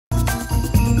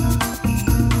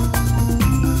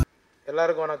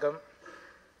எல்லாருக்கும் வணக்கம்.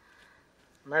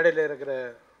 மேடையில் இருக்கிற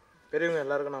பெரியவங்க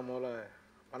எல்லாருக்கும் நான் முதல்ல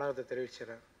வணக்கத்தை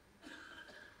தெரிவிச்சுக்கிறேன்.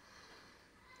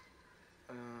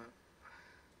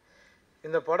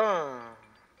 இந்த படம்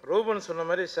ரூபன் சொன்ன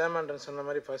மாதிரி ஆண்டன் சொன்ன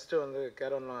மாதிரி ஃபஸ்ட்டு வந்து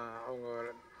கேரோன் அவங்க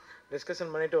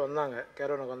டிஸ்கஷன் பண்ணிவிட்டு வந்தாங்க.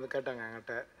 கேரோனுக்கு வந்து கேட்டாங்க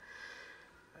என்கிட்ட,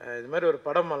 இது மாதிரி ஒரு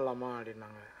படம் பண்ணலாமா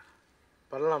அப்படின்னாங்க.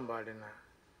 பண்ணலாம்பா அப்படின்னா.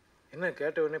 என்ன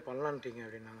கேட்ட உடனே பண்ணலான்ட்டீங்க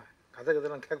அப்படின்னாங்க.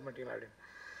 கதைலாம் கேட்க மாட்டீங்களா அப்படின்னு.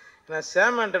 ஏன்னா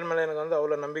ஆண்டன் மேலே எனக்கு வந்து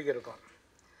அவ்வளோ நம்பிக்கை இருக்கும்.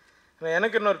 ஏன்னா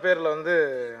எனக்கு இன்னொரு பேரில் வந்து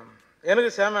எனக்கு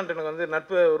ஆண்டனுக்கு வந்து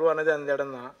நட்பு உருவானது அந்த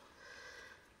இடம் தான்.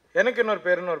 எனக்கு இன்னொரு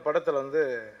பேருன்னு ஒரு படத்தில் வந்து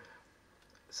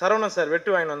சரவணன் சார்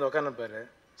வெட்டு வாங்கிட்டு வந்து உட்காந்துப்பார்.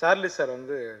 சார்லி சார்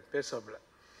வந்து பேசுவாப்பில்.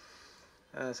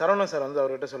 சரவணன் சார் வந்து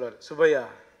அவர்கிட்ட சொல்லுவார், சுப்பையா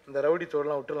இந்த ரவுடி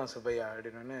தோடெலாம் விட்டுலாம் சுப்பையா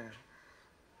அப்படின்னு.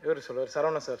 இவர் சொல்லுவார்,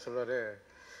 சரவணன் சார் சொல்லுவார்,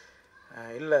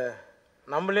 இல்லை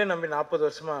நம்மளே நம்பி 40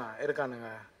 வருஷமாக இருக்கானுங்க,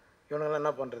 இவனுங்களாம்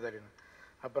என்ன பண்ணுறது அப்படின்னு.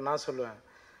 அப்போ நான் சொல்லுவேன்,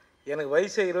 எனக்கு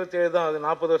வயசு 27 தான், அது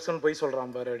 40 வருஷம்னு போய்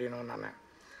சொல்கிறான் பாரு அப்படின்னு. நான்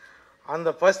அந்த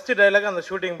ஃபஸ்ட்டு டைலாக் அந்த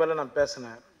ஷூட்டிங் பேரில் நான்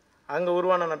பேசினேன். அங்கே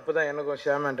உருவான நட்பு தான்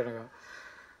எனக்கும் ஆண்டனுக்கும்.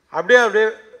 அப்படியே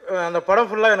அந்த படம்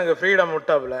ஃபுல்லாக எனக்கு ஃப்ரீடம்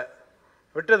விட்டாப்புல.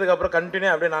 விட்டதுக்கப்புறம்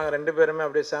கண்டினியூ அப்படியே நாங்கள் 2 பேருமே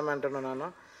அப்படியே ஆண்டனும்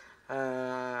நானும்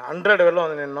 100 வெளில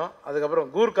வந்து நின்னோம்.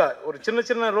 அதுக்கப்புறம் கூர்க்கா ஒரு சின்ன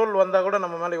சின்ன ரோல் வந்தால் கூட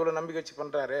நம்ம மேலே இவ்வளோ நம்பிக்கை வச்சு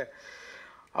பண்ணுறாரு.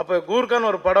 அப்போ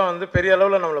கூர்க்கான்னு ஒரு படம் வந்து பெரிய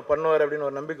அளவில் நம்மளை பண்ணுவார் அப்படின்னு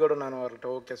ஒரு நம்பிக்கையோடு நான் அவர்கிட்ட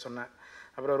ஓகே சொன்னேன்.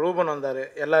 அப்புறம் ரூபன் வந்தார்,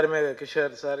 எல்லாருமே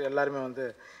கிஷோர் சார் எல்லாருமே வந்து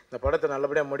இந்த படத்தை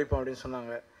நல்லபடியாக முடிப்போம் அப்படின்னு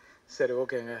சொன்னாங்க. சரி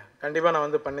ஓகேங்க, கண்டிப்பாக நான்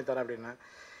வந்து பண்ணித்தரேன் அப்படின்னேன்.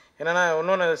 ஏன்னா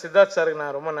இன்னொன்று சித்தார்த் சாருக்கு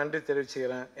நான் ரொம்ப நன்றி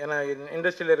தெரிவிச்சுக்கிறேன். ஏன்னா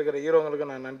இண்டஸ்ட்ரியில் இருக்கிற ஹீரோங்களுக்கு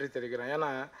நான் நன்றி தெரிவிக்கிறேன். ஏன்னா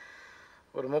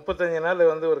ஒரு 35 நாள்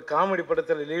வந்து ஒரு காமெடி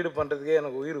படத்தில் லீடு பண்ணுறதுக்கே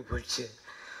எனக்கு உயிர் போயிடுச்சு.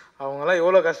 அவங்களாம்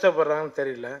எவ்வளோ கஷ்டப்படுறாங்கன்னு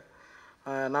தெரியல.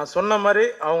 நான் சொன்ன மாதிரி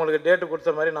அவங்களுக்கு டேட்டு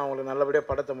கொடுத்த மாதிரி நான் அவங்களுக்கு நல்லபடியாக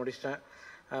படத்தை முடிச்சிட்டேன்.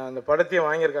 அந்த படத்தையும்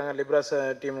வாங்கியிருக்காங்க லிப்ராஸ்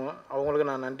டீமும், அவங்களுக்கு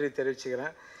நான் நன்றி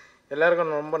தெரிவிச்சுக்கிறேன்.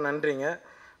 எல்லாருக்கும் ரொம்ப நன்றிங்க.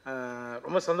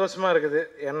 ரொம்ப சந்தோஷமாக இருக்குது.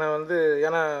 என்னை வந்து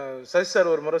ஏன்னா சசி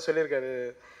சார் ஒரு முறை சொல்லியிருக்காரு,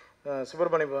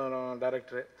 சுப்பிரமணியம்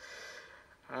டைரக்டரு,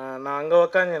 நான் அங்கே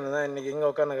உக்காந்துருந்தேன், இன்றைக்கி இங்கே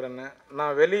உட்காந்துக்கிறேன்னு.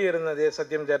 நான் வெளியே இருந்ததே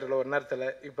சத்தியம் தியேட்டரில் ஒரு நேரத்தில்,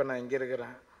 இப்போ நான் இங்கே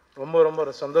இருக்கிறேன். ரொம்ப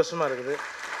ரொம்ப சந்தோஷமாக இருக்குது.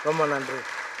 ரொம்ப நன்றி.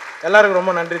 எல்லாருக்கும்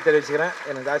ரொம்ப நன்றி தெரிவிச்சுக்கிறேன்.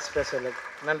 எனக்கு ஜாஸ்தி பேசல.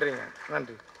 நன்றிங்க,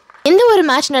 நன்றி. எந்த ஒரு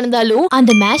மேட்ச் நடந்தாலும்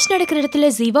அந்த மேட்ச் நடக்கிற இடத்துல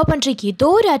ஜீவா பண்ற ஏதோ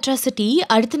ஒரு அட்ராசிட்டி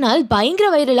அடுத்த நாள் பயங்கர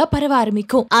வைரலா பரவ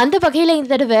ஆரம்பிக்கும். அந்த வகையில இந்த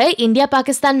தடவை இந்தியா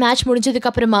பாகிஸ்தான் மேட்ச் முடிஞ்சதுக்கு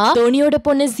அப்புறமா தோனியோட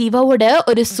பொண்ணு ஜீவாவோட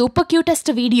ஒரு சூப்பர்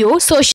கியூட்டஸ்ட் வீடியோ